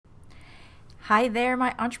Hi there,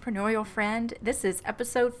 my entrepreneurial friend. This is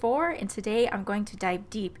episode 4, and today I'm going to dive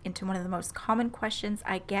deep into one of the most common questions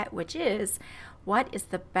I get, which is, what is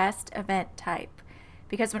the best event type?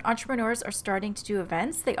 Because when entrepreneurs are starting to do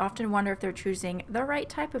events, they often wonder if they're choosing the right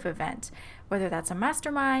type of event, whether that's a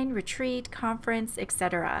mastermind, retreat, conference,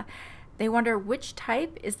 etc. They wonder which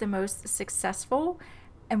type is the most successful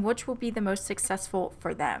and which will be the most successful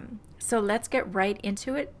for them. So let's get right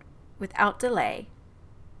into it without delay.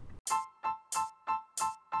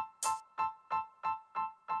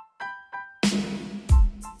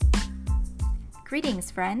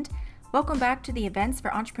 Greetings, friend. Welcome back to the Events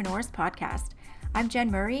for Entrepreneurs podcast. I'm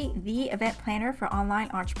Jen Murray, the event planner for online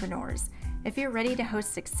entrepreneurs. If you're ready to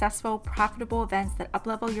host successful, profitable events that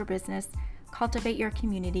uplevel your business, cultivate your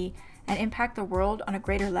community, and impact the world on a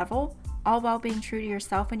greater level, all while being true to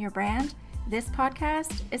yourself and your brand, this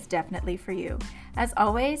podcast is definitely for you. As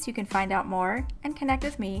always, you can find out more and connect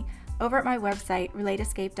with me over at my website,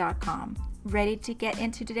 relateescape.com. Ready to get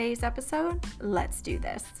into today's episode? Let's do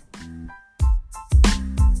this.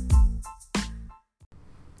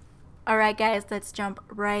 All right, guys, let's jump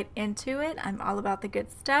right into it. I'm all about the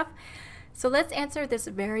good stuff. So let's answer this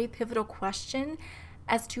very pivotal question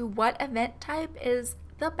as to what event type is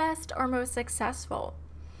the best or most successful.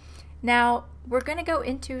 Now, we're going to go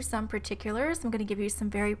into some particulars. I'm going to give you some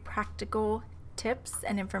very practical tips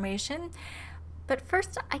and information. But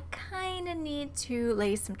first, I kind of need to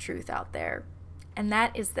lay some truth out there, and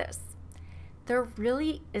that is this. There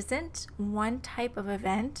really isn't one type of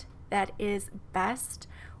event that is best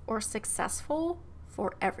or successful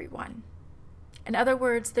for everyone. In other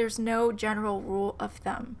words, there's no general rule of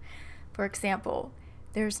thumb. For example,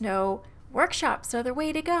 there's no workshops are the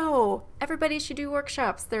way to go. Everybody should do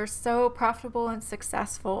workshops. They're so profitable and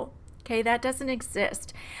successful. Okay, that doesn't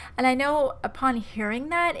exist. And I know upon hearing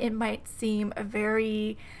that, it might seem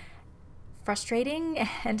very frustrating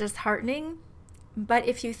and disheartening. But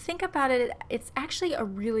if you think about it, it's actually a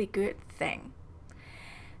really good thing.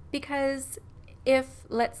 Because if,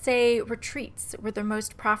 let's say, retreats were the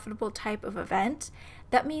most profitable type of event,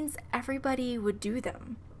 that means everybody would do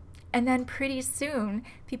them. And then pretty soon,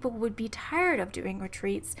 people would be tired of doing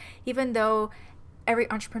retreats, even though every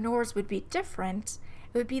entrepreneur's would be different.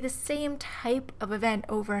 It would be the same type of event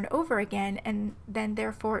over and over again, and then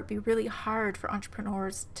therefore it'd be really hard for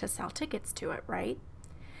entrepreneurs to sell tickets to it, right?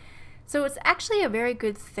 So it's actually a very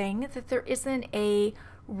good thing that there isn't a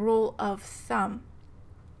rule of thumb.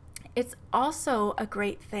 It's also a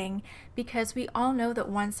great thing because we all know that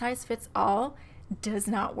one size fits all does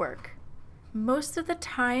not work. Most of the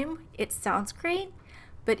time, it sounds great,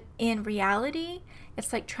 but in reality,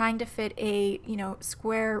 it's like trying to fit a,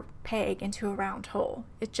 square peg into a round hole.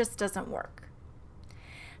 It just doesn't work.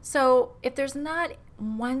 So if there's not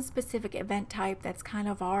one specific event type that's kind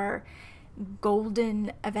of our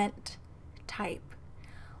golden event type,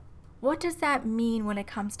 what does that mean when it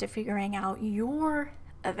comes to figuring out your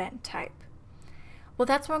event type? Well,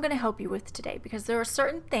 that's what I'm going to help you with today, because there are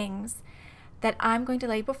certain things that I'm going to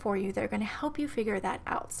lay before you that are going to help you figure that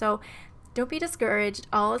out. So don't be discouraged.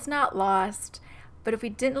 All is not lost. But if we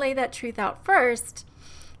didn't lay that truth out first,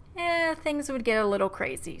 things would get a little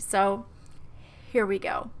crazy. So here we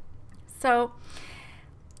go. So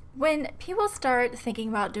when people start thinking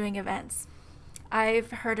about doing events,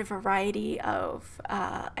 I've heard a variety of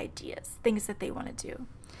ideas, things that they want to do.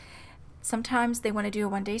 Sometimes they want to do a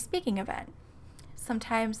one-day speaking event.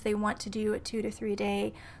 Sometimes they want to do a 2 to 3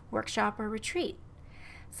 day workshop or retreat.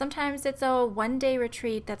 Sometimes it's a one-day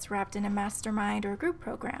retreat that's wrapped in a mastermind or a group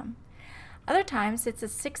program. Other times it's a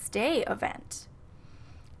 6-day event.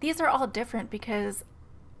 These are all different because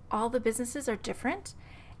all the businesses are different,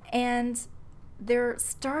 and they're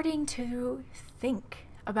starting to think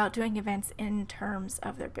about doing events in terms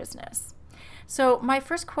of their business. So my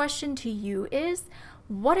first question to you is,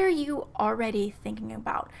 what are you already thinking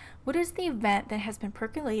about? What is the event that has been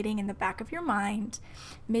percolating in the back of your mind?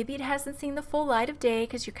 Maybe it hasn't seen the full light of day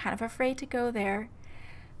because you're kind of afraid to go there.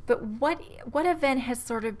 But what event has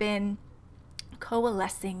sort of been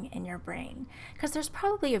coalescing in your brain? Because there's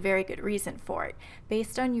probably a very good reason for it.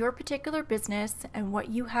 Based on your particular business and what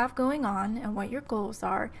you have going on and what your goals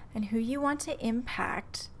are and who you want to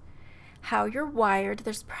impact, how you're wired,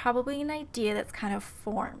 there's probably an idea that's kind of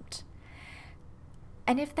formed.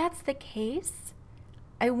 And if that's the case,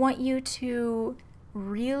 I want you to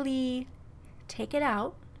really take it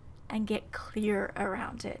out and get clear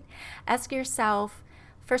around it. Ask yourself,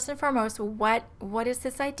 first and foremost, what is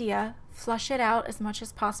this idea? Flush it out as much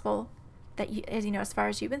as possible, as far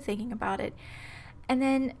as you've been thinking about it. And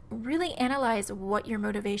then really analyze what your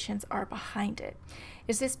motivations are behind it.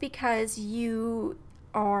 Is this because you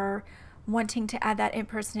are wanting to add that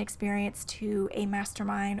in-person experience to a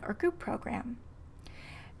mastermind or group program?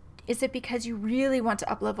 Is it because you really want to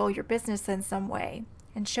uplevel your business in some way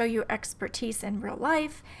and show your expertise in real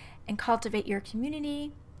life and cultivate your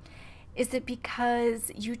community? Is it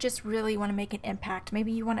because you just really want to make an impact?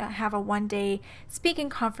 Maybe you want to have a one-day speaking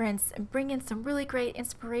conference and bring in some really great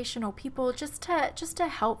inspirational people just to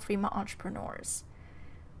help female entrepreneurs.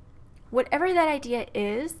 Whatever that idea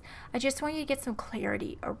is, I just want you to get some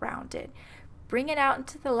clarity around it. Bring it out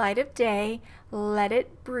into the light of day, let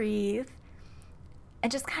it breathe,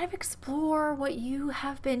 and just kind of explore what you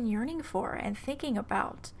have been yearning for and thinking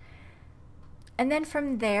about. And then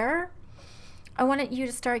from there, I want you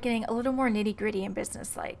to start getting a little more nitty-gritty and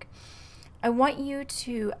business-like. I want you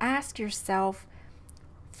to ask yourself,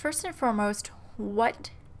 first and foremost, what,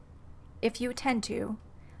 if you intend to,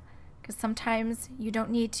 because sometimes you don't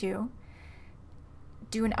need to,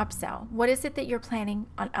 do an upsell. What is it that you're planning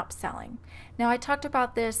on upselling? Now, I talked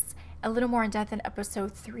about this a little more in depth in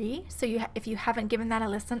episode 3, so if you haven't given that a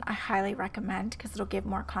listen, I highly recommend, because it'll give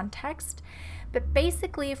more context. But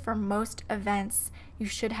basically, for most events, you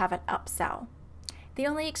should have an upsell. The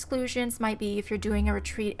only exclusions might be if you're doing a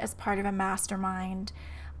retreat as part of a mastermind,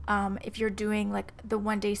 if you're doing like the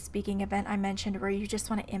one-day speaking event I mentioned where you just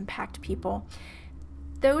want to impact people.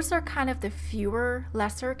 Those are kind of the fewer,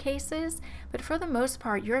 lesser cases, but for the most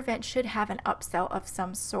part, your event should have an upsell of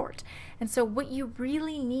some sort. And so what you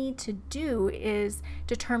really need to do is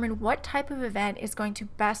determine what type of event is going to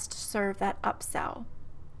best serve that upsell.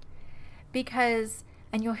 Because,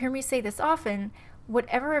 and you'll hear me say this often,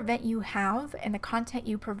 whatever event you have and the content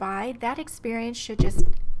you provide, that experience should just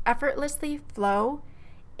effortlessly flow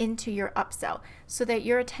into your upsell so that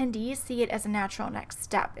your attendees see it as a natural next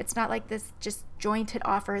step. It's not like this just jointed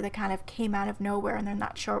offer that kind of came out of nowhere and they're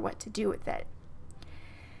not sure what to do with it.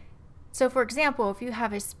 So for example, if you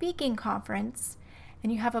have a speaking conference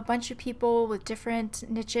and you have a bunch of people with different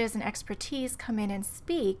niches and expertise come in and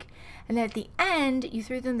speak, and then at the end you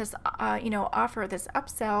threw them this offer, this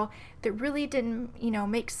upsell that really didn't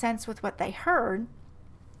make sense with what they heard.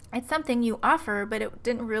 It's something you offer, but it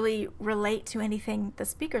didn't really relate to anything the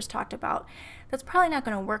speakers talked about. That's probably not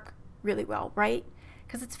going to work really well, right?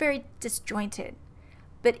 Because it's very disjointed.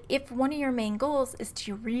 But if one of your main goals is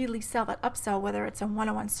to really sell that upsell, whether it's a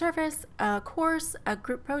one-on-one service, a course, a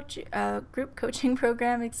group coaching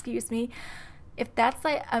program, if that's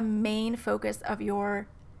like a main focus of your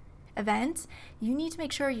event, you need to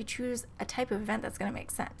make sure you choose a type of event that's going to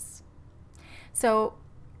make sense. So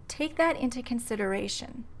take that into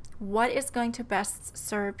consideration. What is going to best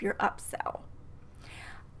serve your upsell?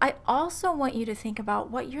 I also want you to think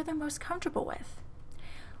about what you're the most comfortable with.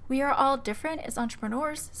 We are all different as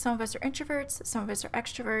entrepreneurs. Some of us are introverts, some of us are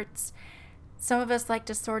extroverts. Some of us like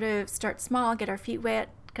to sort of start small, get our feet wet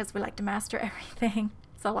because we like to master everything.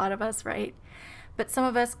 It's a lot of us, right? But some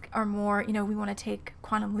of us are more, we want to take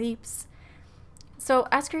quantum leaps. So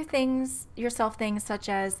ask yourself things such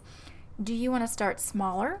as, do you want to start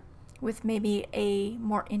smaller with maybe a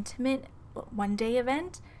more intimate one-day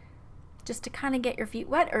event just to kind of get your feet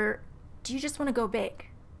wet, or do you just want to go big?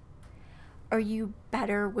 Are you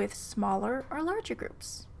better with smaller or larger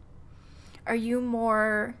groups? Are you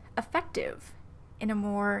more effective in a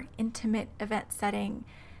more intimate event setting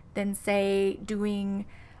than, say, doing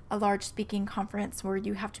a large speaking conference where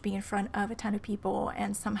you have to be in front of a ton of people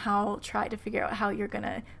and somehow try to figure out how you're going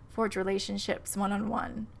to forge relationships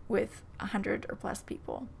one-on-one with 100 or plus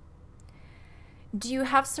people? Do you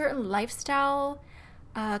have certain lifestyle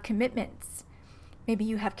commitments? Maybe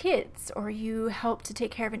you have kids, or you help to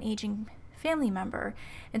take care of an aging family member.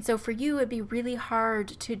 And so for you, it'd be really hard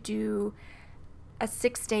to do a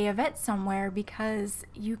 6-day event somewhere because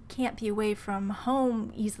you can't be away from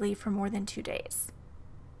home easily for more than 2 days.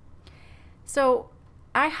 So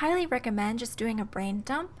I highly recommend just doing a brain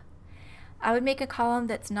dump. I would make a column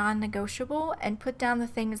that's non-negotiable and put down the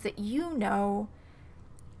things that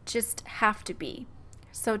just have to be.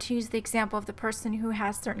 So to use the example of the person who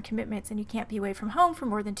has certain commitments and you can't be away from home for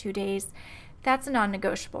more than 2 days, that's a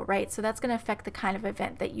non-negotiable, right? So that's going to affect the kind of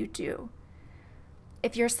event that you do.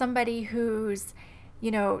 If you're somebody who's,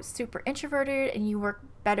 super introverted and you work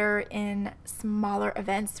better in smaller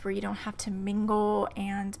events where you don't have to mingle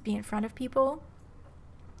and be in front of people,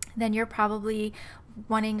 then you're probably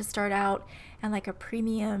wanting to start out in like a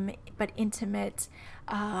premium but intimate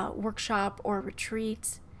workshop or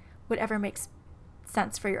retreat, whatever makes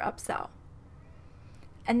sense for your upsell.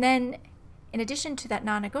 And then in addition to that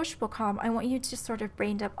non-negotiable column, I want you to sort of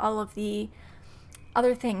brain dump all of the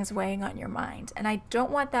other things weighing on your mind. And I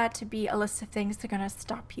don't want that to be a list of things that are going to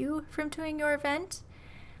stop you from doing your event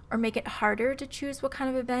or make it harder to choose what kind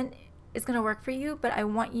of event is going to work for you, but I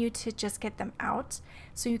want you to just get them out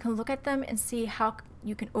so you can look at them and see how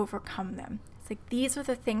you can overcome them. It's like, these are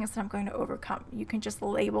the things that I'm going to overcome. You can just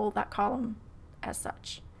label that column as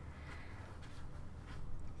such.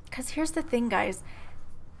 Because here's the thing, guys.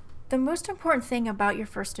 The most important thing about your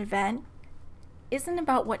first event isn't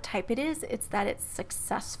about what type it is, it's that it's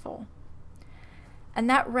successful. And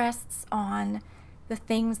that rests on the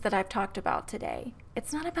things that I've talked about today.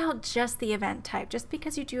 It's not about just the event type. Just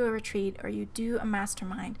because you do a retreat or you do a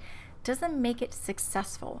mastermind doesn't make it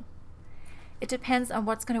successful. It depends on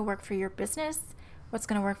what's going to work for your business, what's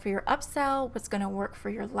going to work for your upsell, what's going to work for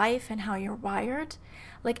your life and how you're wired.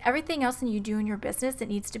 Like everything else that you do in your business, it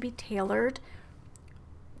needs to be tailored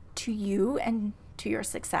to you and to your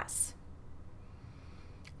success.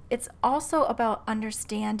 It's also about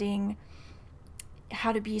understanding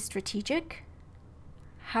how to be strategic,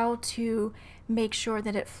 how to make sure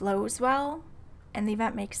that it flows well and the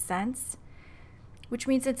event makes sense, which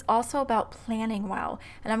means it's also about planning well.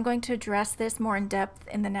 And I'm going to address this more in depth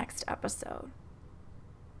in the next episode.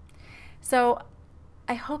 So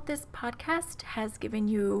I hope this podcast has given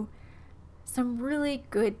you some really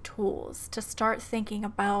good tools to start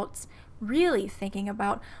really thinking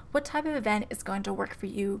about what type of event is going to work for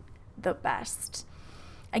you the best.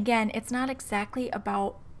 Again, it's not exactly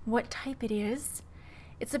about what type it is.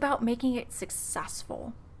 It's about making it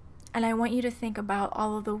successful. And I want you to think about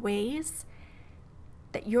all of the ways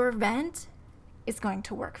that your event is going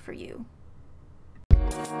to work for you.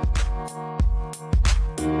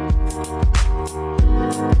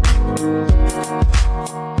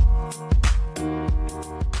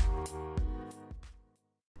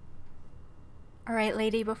 All right,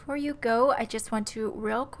 lady, before you go, I just want to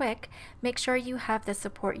real quick make sure you have the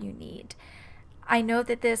support you need. I know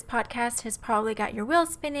that this podcast has probably got your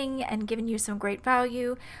wheels spinning and given you some great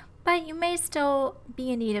value, but you may still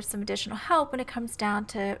be in need of some additional help when it comes down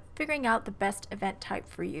to figuring out the best event type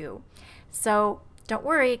for you. So don't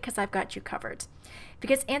worry, because I've got you covered.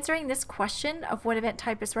 Because answering this question of what event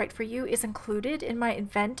type is right for you is included in my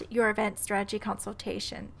Your Event Strategy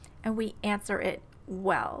consultation, and we answer it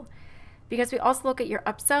well. Because we also look at your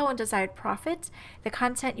upsell and desired profit, the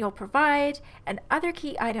content you'll provide, and other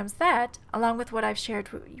key items that, along with what I've shared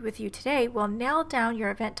with you today, will nail down your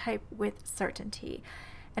event type with certainty.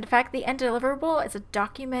 In fact, the end deliverable is a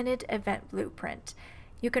documented event blueprint.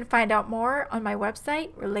 You can find out more on my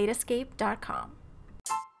website, RelateEscape.com.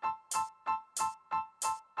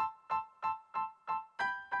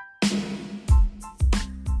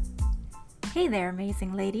 Hey there,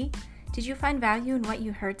 amazing lady. Did you find value in what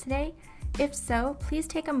you heard today? If so, please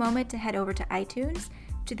take a moment to head over to iTunes,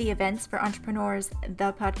 to the Events for Entrepreneurs,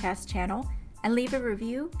 the podcast channel, and leave a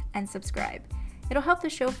review and subscribe. It'll help the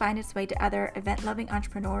show find its way to other event-loving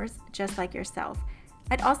entrepreneurs just like yourself.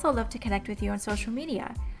 I'd also love to connect with you on social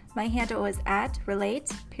media. My handle is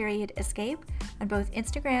 @relate_escape on both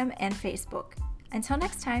Instagram and Facebook. Until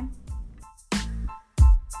next time.